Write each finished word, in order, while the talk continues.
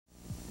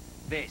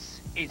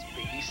This is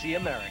BBC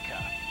America.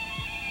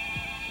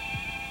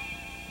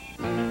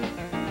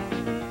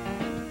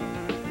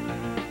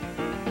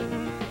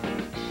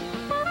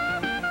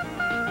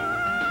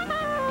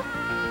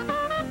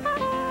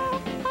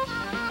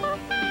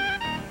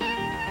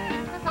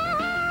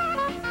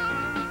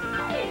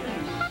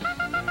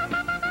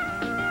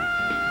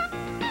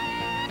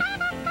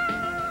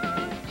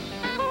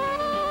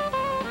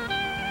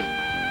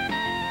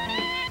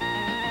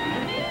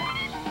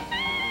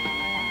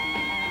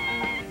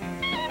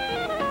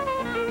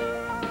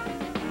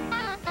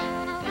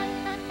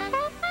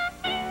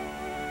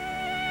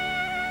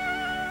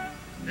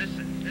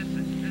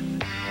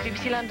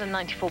 BBC London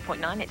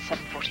 94.9, it's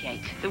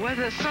 7:48. The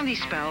weather, sunny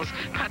spells,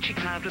 patchy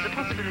cloud with the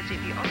possibility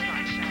of the odd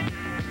light shower.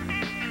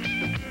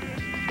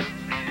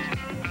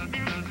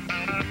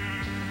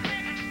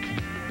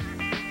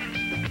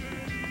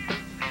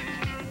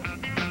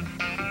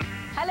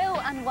 Hello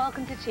and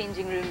welcome to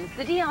Changing Rooms,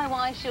 the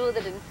DIY show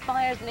that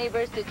inspires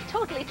neighbours to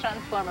totally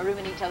transform a room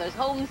in each other's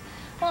homes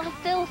while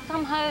still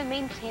somehow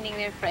maintaining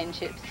their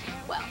friendships.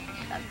 Well,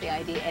 that's the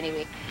idea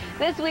anyway.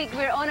 This week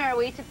we're on our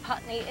way to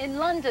Putney in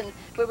London,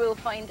 where we'll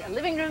find a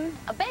living room,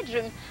 a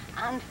bedroom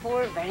and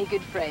 4 very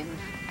good friends.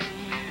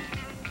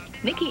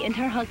 Nikki and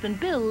her husband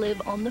Bill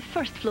live on the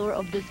first floor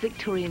of this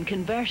Victorian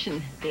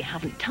conversion. They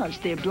haven't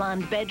touched their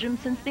bland bedroom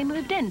since they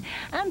moved in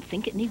and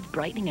think it needs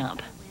brightening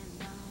up.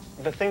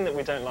 The thing that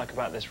we don't like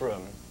about this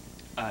room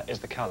is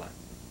the colour,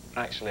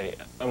 actually.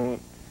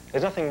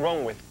 There's nothing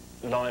wrong with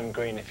lime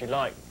green if you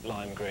like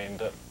lime green,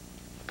 but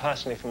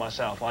personally for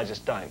myself, I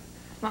just don't.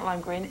 It's not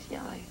lime green, it's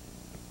yellow.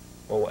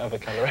 Or whatever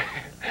colour,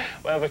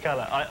 whatever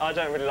colour. I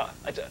don't really like...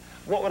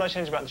 what would I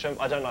change about this room?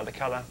 I don't like the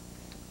colour,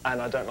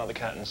 and I don't like the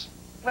curtains.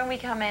 When we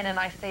come in and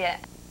I see it,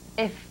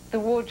 if the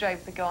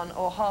wardrobes are gone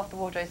or half the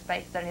wardrobe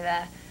space is only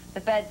there,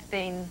 the bed's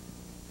been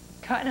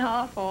cut in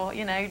half or,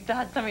 you know,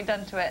 had something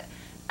done to it,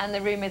 and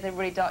the room is a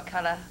really dark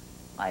colour,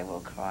 I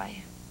will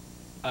cry.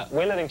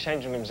 We're letting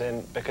changing rooms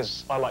in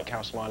because I like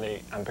Carol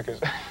Smiley and because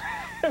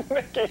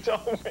Nikki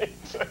told me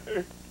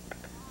to.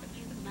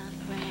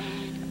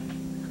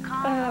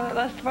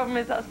 That's the problem,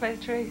 is that's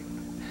both true.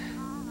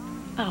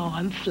 Oh,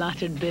 I'm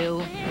flattered, Bill.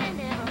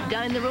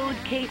 Down the road,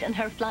 Kate and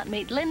her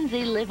flatmate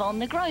Lindsay live on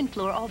the ground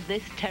floor of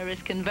this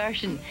terrace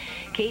conversion.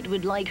 Kate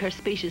would like her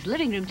spacious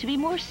living room to be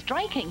more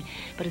striking,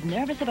 but is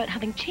nervous about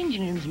having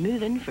changing rooms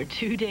move in for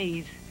 2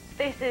 days.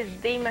 This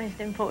is the most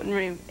important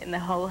room in the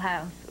whole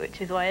house,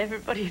 which is why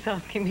everybody's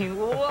asking me,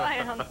 why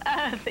on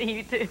earth are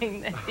you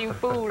doing this, you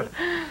fool?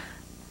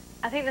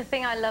 I think the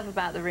thing I love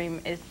about the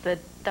room is the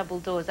double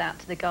doors out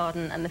to the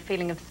garden and the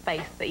feeling of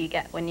space that you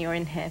get when you're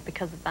in here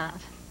because of that.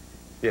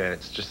 Yeah,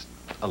 it's just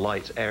a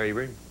light, airy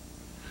room.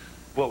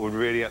 What would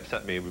really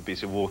upset me would be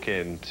to walk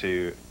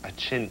into a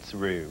chintz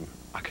room.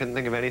 I couldn't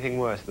think of anything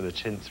worse than a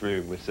chintz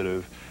room with sort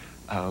of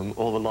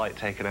all the light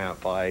taken out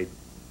by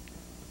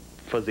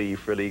fuzzy,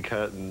 frilly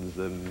curtains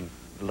and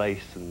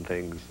lace and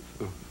things.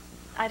 Ugh.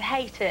 I'd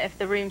hate it if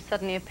the room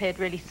suddenly appeared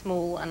really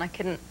small and I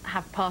couldn't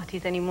have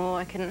parties anymore,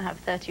 I couldn't have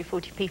 30 or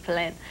 40 people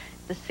in,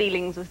 the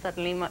ceilings were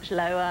suddenly much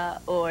lower,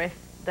 or if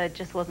there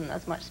just wasn't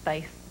as much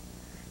space.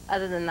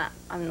 Other than that,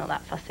 I'm not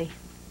that fussy.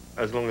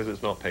 As long as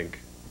it's not pink.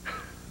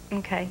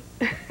 Okay.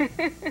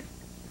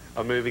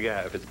 I'm moving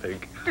out if it's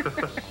pink.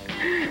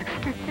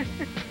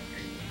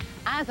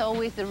 As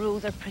always, the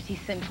rules are pretty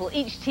simple.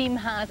 Each team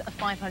has a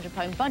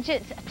 £500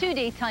 budget, a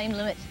 2-day time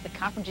limit, the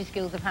carpentry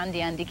skills of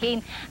handy Andy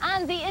Kane,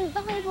 and the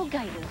invaluable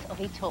guidance of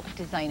a top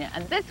designer.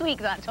 And this week,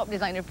 that top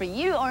designer for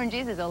you,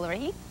 oranges, is Oliver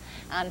Heath,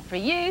 and for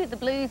you, the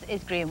blues,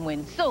 is Graham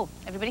Wynne. So,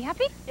 everybody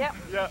happy? Yep.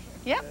 Yep.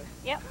 Yep.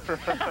 Yep.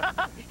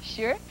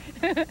 Sure.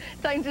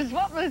 Time to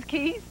swap those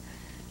keys,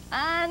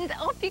 and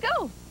off you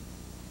go.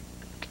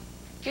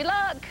 Good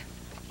luck.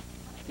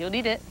 You'll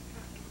need it.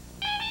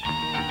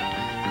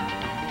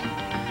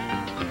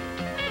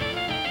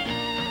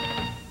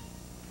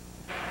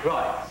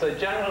 Right, so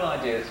general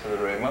ideas for the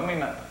room. When we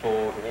met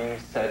before, you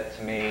said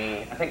to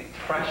me, I think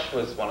fresh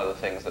was one of the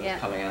things that was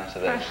coming out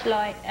of this. Fresh,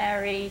 light,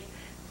 airy,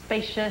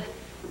 spacious,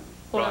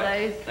 all of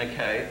those.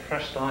 Okay,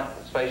 fresh, light,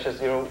 spacious.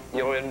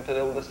 You're in for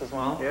all this as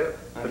well? Yep.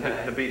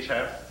 Okay. The beach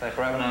house. So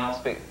for everyone else,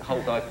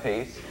 hold thy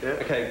peace.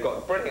 Yep. Okay, we've got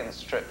a brilliant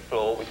strip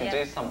floor. We can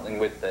do something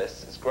with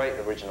this. It's great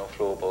original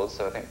floorboards,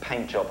 so I think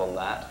paint job on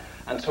that.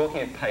 And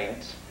talking of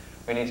paint,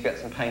 we need to get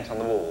some paint on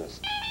the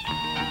walls.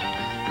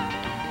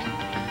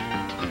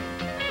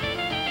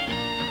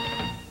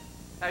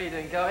 How you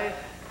doing, guys?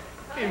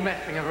 Been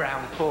messing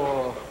around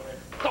for...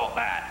 Stop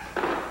that!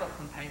 Got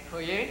some paint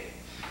for you.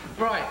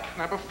 Right,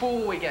 now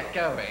before we get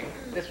going,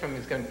 this room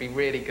is going to be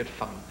really good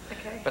fun.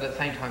 Okay. But at the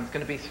same time, it's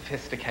going to be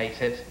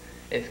sophisticated,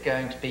 it's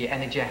going to be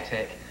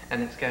energetic,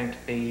 and it's going to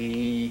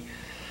be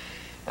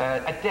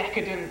a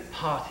decadent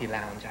party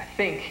lounge, I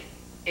think,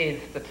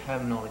 is the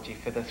terminology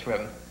for this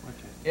room.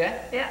 Okay.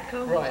 Yeah? Yeah,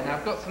 cool. Right, now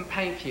I've got some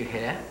paint for you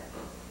here.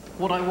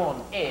 What I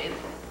want is...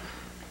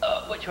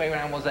 which way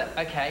around was it?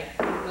 Okay,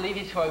 I'll leave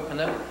you to open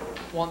them.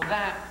 Want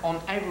that on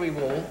every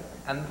wall,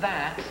 and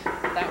that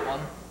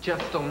one,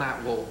 just on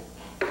that wall.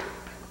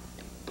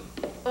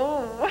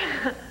 Oh.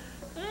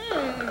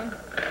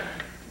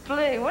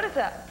 What is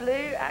that?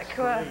 Blue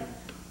aqua.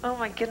 Oh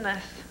my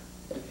goodness.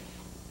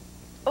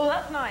 Oh,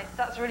 that's nice.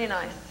 That's really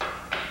nice.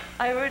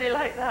 I really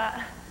like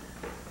that.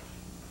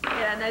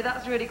 Yeah, no,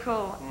 that's really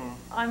cool.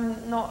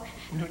 I'm not...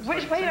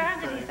 Which way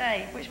around did he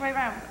say? Which way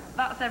around?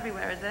 That's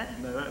everywhere, is it?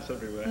 No, that's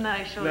everywhere.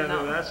 No, surely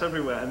not. No, that's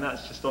everywhere, and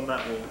that's just on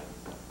that wall.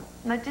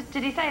 No,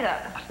 did he say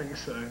that? I think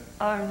so.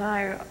 Oh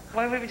no.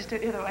 Why would we just do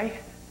it the other way?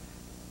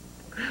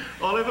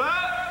 Oliver!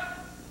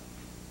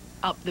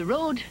 Up the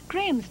road,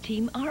 Graham's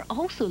team are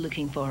also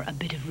looking for a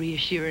bit of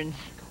reassurance.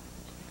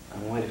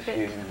 And wait a few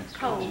minutes.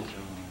 Cold.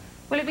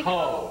 Will it be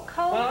cold?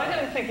 Cold? Well, I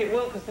don't think it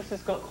will, because this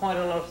has got quite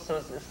a lot of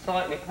sort of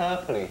slightly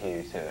purpley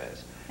hue to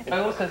it. I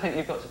also think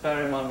you've got to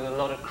bear in mind with a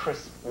lot of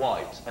crisp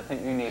white. I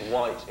think you need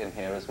white in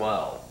here as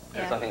well.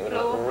 Because I think it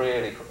would look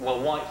really...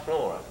 Well, white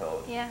floor, I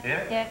thought.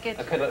 Yeah, good.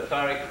 It could look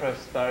very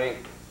crisp, very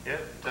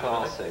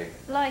classy.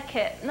 Like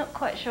it. Not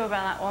quite sure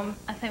about that one.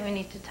 I think we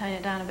need to tone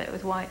it down a bit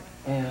with white.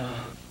 Yeah.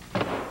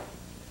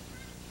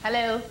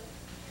 Hello.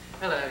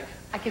 Hello.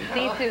 I could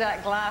see through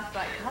that glass,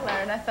 that colour,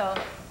 and I thought,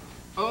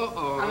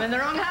 I'm in the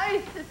wrong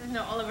house. This is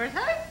not Oliver's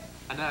house.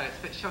 I know, it's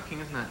a bit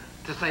shocking, isn't it?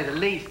 To say the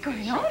least. What's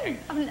going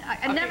on?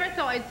 I never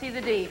thought I'd see the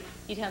deep.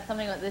 You'd have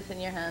something like this in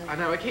your hand. I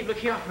know, I keep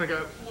looking up and I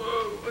go,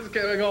 whoa, what's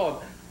going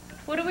on?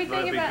 What do we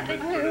think about this?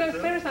 No,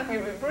 seriously, I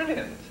think it would be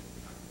brilliant.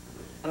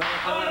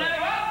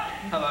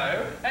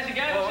 Hello. How's it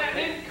going? Well,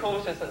 it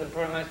caught us at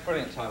the most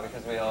brilliant time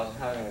because we are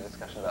having a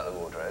discussion about the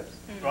wardrobes.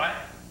 Right.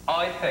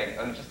 I think,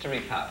 and just to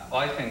recap,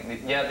 I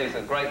think, that, these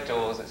are great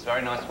doors, it's a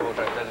very nice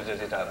wardrobe,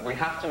 da-da-da-da-da. We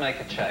have to make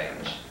a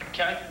change.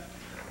 Okay.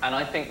 And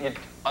I think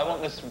I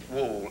want this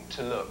wall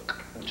to look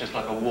just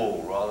like a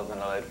wall rather than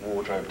like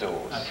wardrobe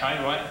doors.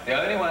 Okay, right.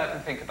 The only way I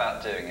can think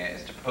about doing it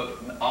is to put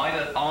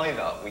either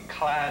we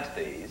clad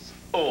these,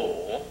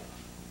 or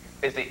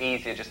is it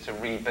easier just to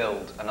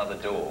rebuild another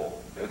door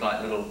with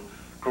like little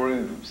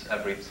grooves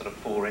every sort of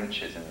 4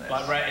 inches in this?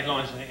 Like rated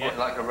lines in it, yeah.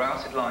 Like a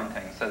routed line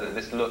thing, so that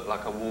this looked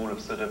like a wall of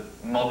sort of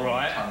modern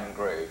tongue and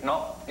groove,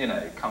 not, you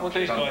know, What do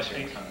these guys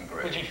country think? tongue and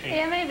groove. What do you think?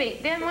 Yeah,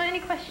 maybe. My only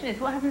question is,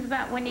 what happens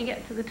about when you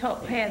get to the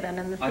top here, then,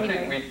 and the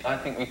ceiling? I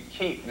think we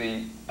keep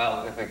the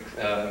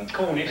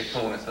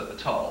cornice at the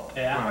top.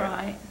 Yeah.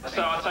 Right.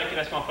 So I take it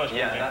that's my first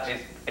Yeah, project. that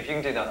is. If you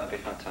can do that, that'd be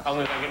fantastic. I'm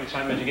going to go get the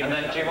same measure. And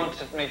then, do you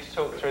want me to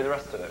talk through the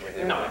rest of it with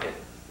you? No.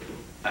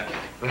 Okay.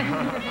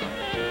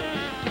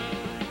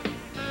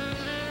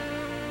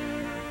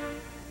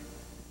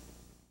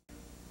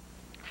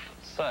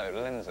 So,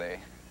 Lindsay,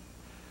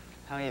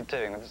 how are you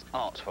doing with this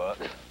artwork?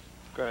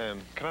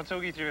 Graham, can I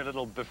talk you through a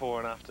little before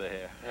and after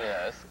here?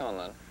 Yes, go on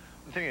then.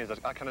 The thing is,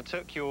 I kind of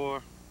took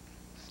your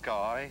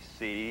sky,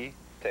 sea,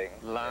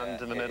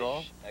 land in the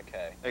middle.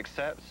 Okay.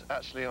 Except,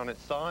 actually, on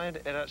its side,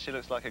 it actually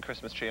looks like a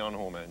Christmas tree on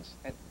hormones.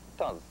 It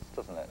does,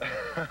 doesn't it?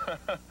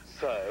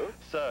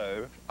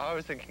 So, I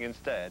was thinking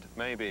instead,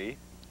 maybe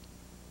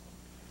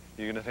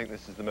you're going to think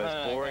this is the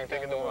most boring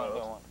thing in the world.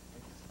 Go on.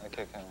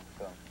 Okay, go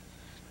on.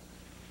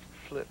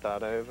 Flip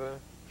that over.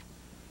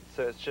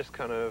 So it's just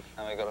kind of...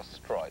 And we've got a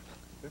stripe.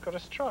 We've got a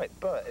stripe,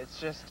 but it's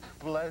just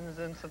blends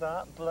into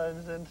that,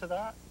 blends into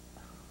that.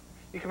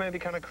 You can maybe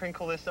kind of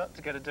crinkle this up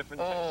to get a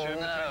different texture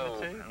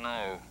between the two.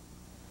 No.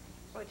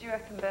 What do you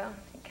reckon, Bill? Do you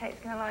think Kate's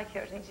going to like it,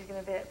 or do you think she's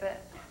going to be a bit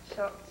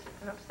shocked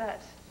and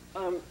upset?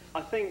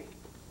 I think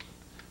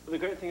the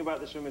great thing about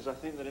this room is I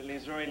think that it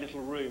leaves very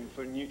little room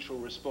for a neutral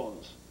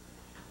response.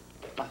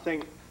 I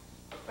think...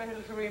 Very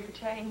little room for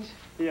change.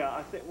 Yeah,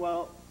 I think,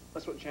 well,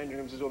 that's what changing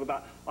rooms is all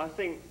about. I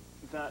think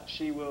that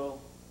she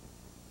will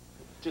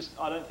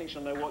I don't think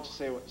she'll know what to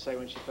say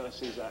when she first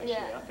sees it, actually.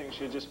 Yeah. I think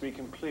she'll just be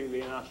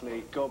completely and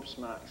utterly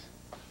gobsmacked.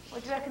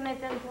 What do you reckon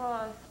they've done to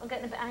ours? I'm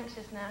getting a bit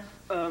anxious now.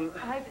 I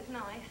hope it's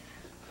nice.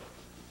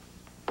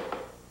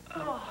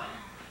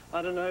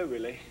 I don't know,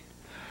 really.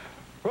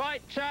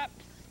 Right,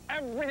 chaps.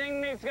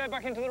 Everything needs to go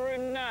back into the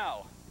room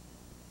now.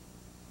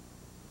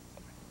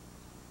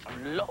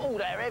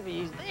 Lord, how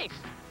heavy is this?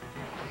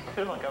 I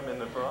feel like I'm in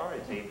the Ferrari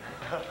team.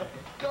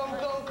 Go,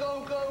 go,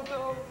 go, go,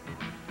 go.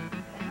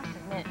 I must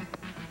admit.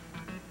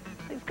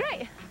 Looks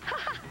great.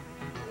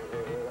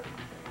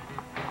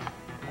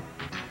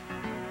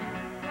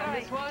 Right.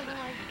 This one? Oh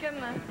my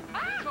goodness.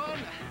 This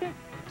one?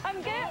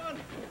 I'm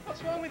good.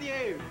 What's wrong with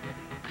you?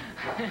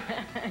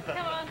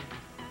 Come on.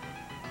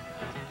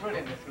 It's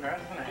brilliant, this mirror,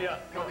 isn't it? Yeah.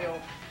 Got the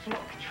old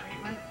flock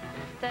treatment.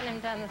 Send him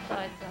down the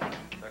sides, I think.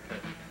 Okay.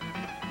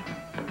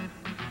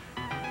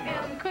 Get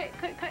on, quick,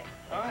 quick, quick.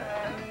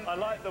 I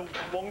like the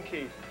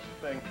wonky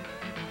thing.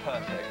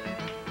 Perfect.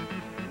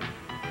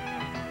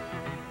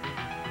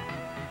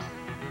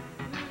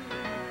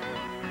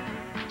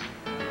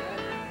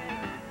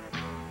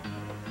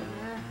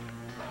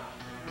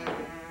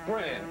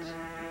 Brilliant.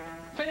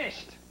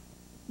 Finished.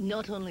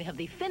 Not only have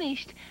they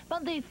finished,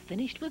 but they've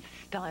finished with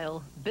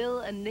style. Bill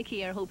and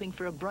Nikki are hoping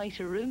for a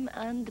brighter room,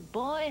 and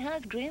boy,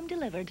 has Graham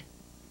delivered.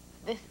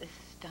 This is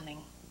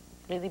stunning.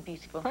 Really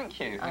beautiful. Thank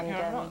you. Thank you And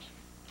very much.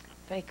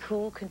 very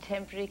cool,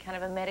 contemporary, kind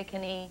of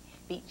American-y,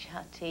 beach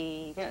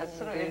hutty. Yeah,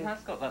 it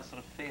has got that sort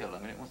of feel. I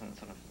mean, it wasn't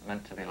sort of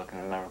meant to be like an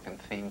American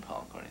theme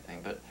park or anything,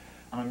 but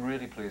And I'm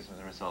really pleased with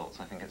the results.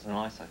 I think it's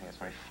nice, I think it's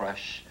very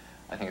fresh,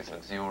 I think it's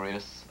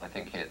luxurious, I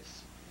think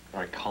it's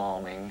very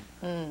calming.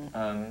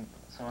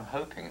 So I'm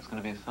hoping it's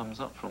going to be a thumbs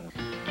up from them.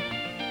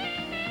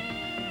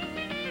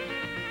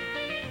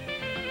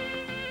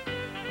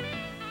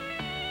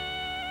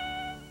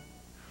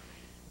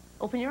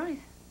 Open your eyes.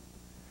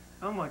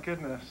 Oh my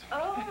goodness.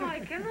 Oh my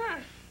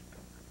goodness.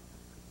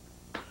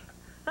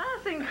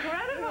 That's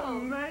incredible.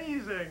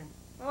 Amazing.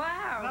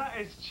 Wow. That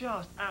is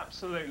just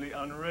absolutely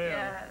unreal.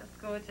 Yeah,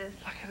 it's gorgeous.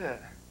 Look at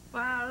it.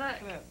 Wow,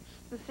 look. Look at it.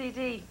 The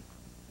CD.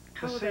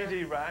 The holder.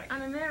 CD rack.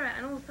 And a mirror,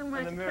 and all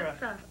somewhere And to a mirror. put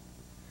stuff.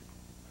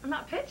 And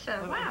that picture,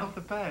 Look wow. above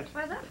the bed.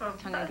 Where's that from?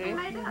 That's You've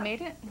made up.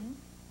 made it?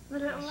 The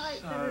little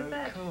lights over the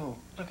bed. Cool.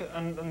 Look at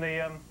and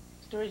the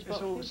Storage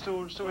it's all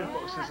storage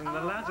boxes and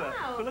the Oh, ladder.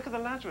 wow. But look at the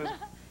ladder.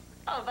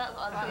 Oh, that's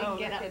Wow,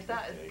 wicked. look at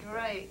That is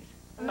great.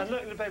 And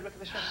look, babe, look at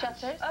the shutters.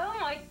 Shutters? Oh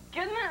my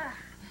goodness.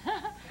 Do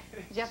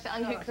you have to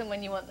unhook them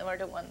when you want them or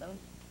don't want them?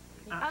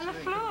 And the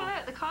floor,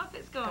 look, the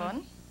carpet's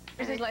gone.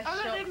 This is like oh,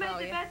 look, shock they've made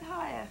value. the bed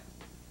higher.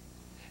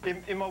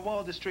 In my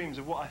wildest dreams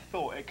of what I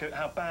thought it could,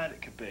 how bad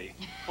it could be,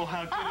 or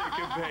how good it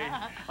could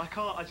be,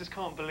 I just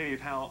can't believe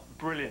how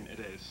brilliant it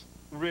is.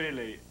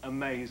 Really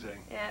amazing.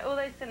 Yeah, all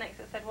those cynics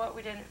that said, what are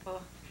we doing it for?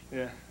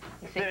 Yeah.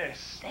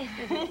 This. This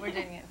is what we're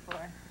doing it for.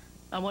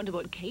 I wonder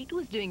what Kate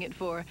was doing it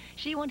for.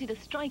 She wanted a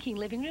striking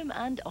living room,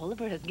 and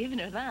Oliver has given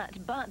her that.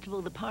 But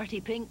will the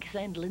party pink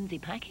send Lindsay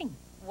packing?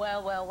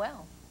 Well, well,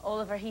 well.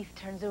 Oliver Heath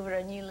turns over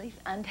a new leaf,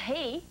 and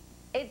hey,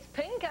 it's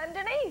pink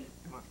underneath.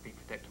 It must be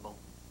predictable.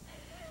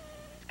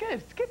 It's good.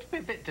 It's good to be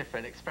a bit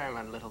different,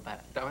 experiment a little bit.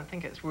 I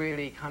think it's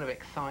really kind of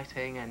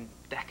exciting and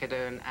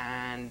decadent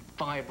and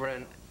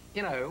vibrant.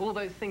 You know, all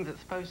those things it's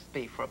supposed to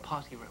be for a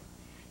party room.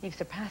 You've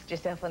surpassed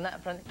yourself on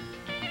that front.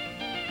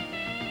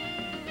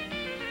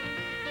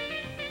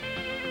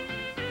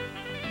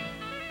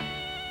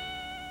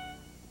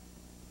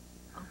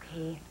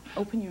 Okay,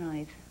 open your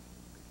eyes.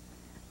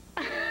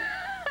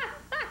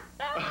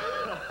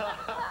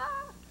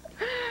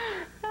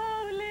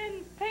 Oh,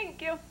 Lynn,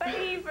 pink, your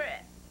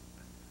favourite.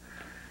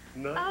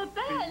 No. Oh,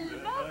 that's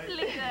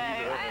lovely,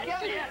 though.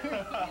 Actually, I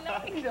really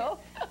like it.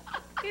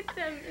 Good,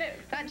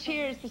 look. That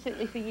chair is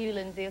specifically for you,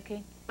 Lindsay,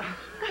 okay?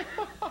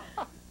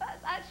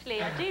 That's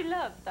actually, I do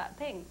love that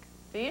pink.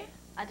 Do you?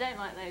 I don't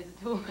like those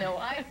at all. No,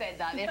 I said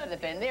that. They're for the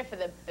bin. They're for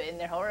the bin.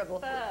 They're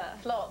horrible.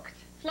 Flocked.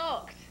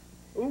 Flocked.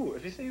 Ooh,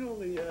 have you seen all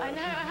the I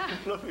know, I have.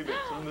 fluffy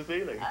bits from the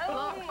ceiling?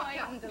 Oh, my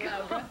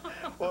God.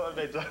 What have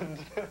they done?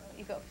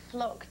 You've got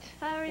flocked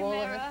Fairy wall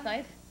mirror. on this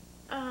side.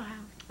 Oh,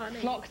 how funny.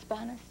 Flocked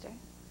banister.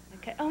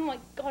 Okay. Oh, my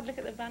God, look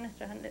at the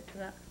banister. I hadn't looked at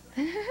that.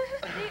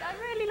 I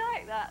really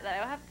like that, though,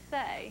 I have to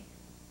say.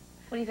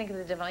 What do you think of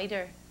the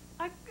divider?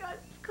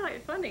 It's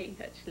quite funny,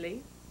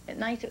 actually. At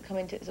night it'll come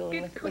into its own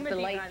Good with the comedy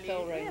lights value,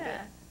 all round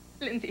yeah. it.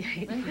 Lindsay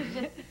hates Lindsay's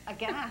just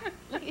aghast.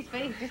 Look at his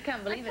face, just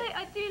can't believe it.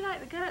 I do like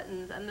the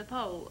curtains and the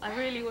pole. I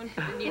really wanted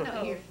the new You're not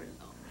pole. here for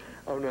long.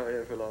 I'm not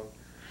here for long.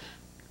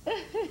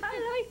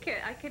 I like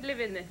it. I could live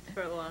in this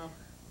for a while.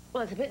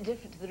 Well, it's a bit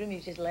different to the room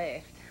you've just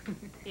left.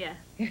 Yeah.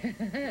 Do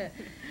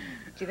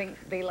you think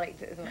they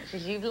liked it as much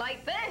as you've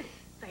liked this?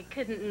 They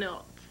couldn't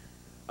not.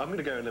 I'm going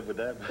to go and live with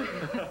them.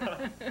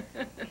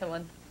 Come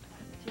on.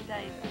 2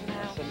 days and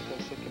now.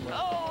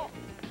 Oh!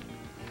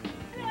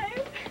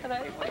 Hello,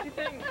 what do you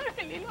think?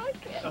 I really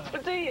like it.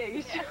 What do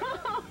you?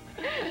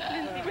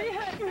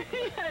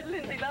 we heard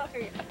Lindsay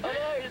laughing. Oh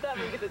no, is that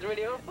because it's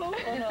really awful?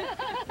 Or not?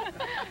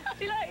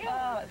 Do you like it?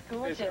 Oh, it's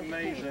gorgeous. It's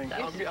amazing.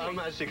 I'm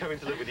actually coming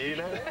to live with you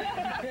now.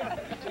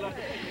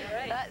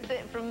 That's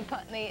it from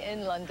Putney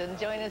in London.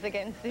 Join us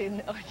again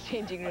soon on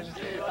Changing Rooms.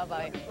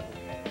 Bye-bye.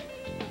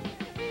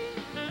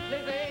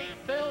 Lizzie,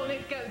 Phil,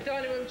 let's get the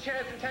dining room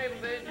chairs and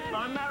tables in.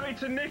 I'm married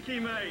to Nikki,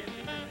 mate.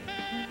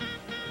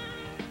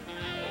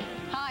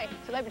 Hi,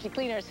 celebrity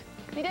cleaners.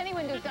 Need any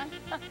windows done?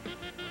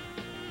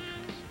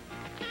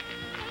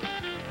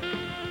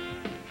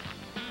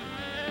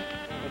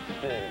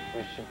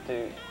 We should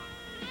do...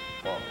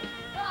 What?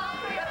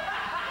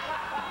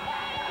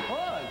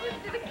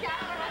 To the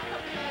camera.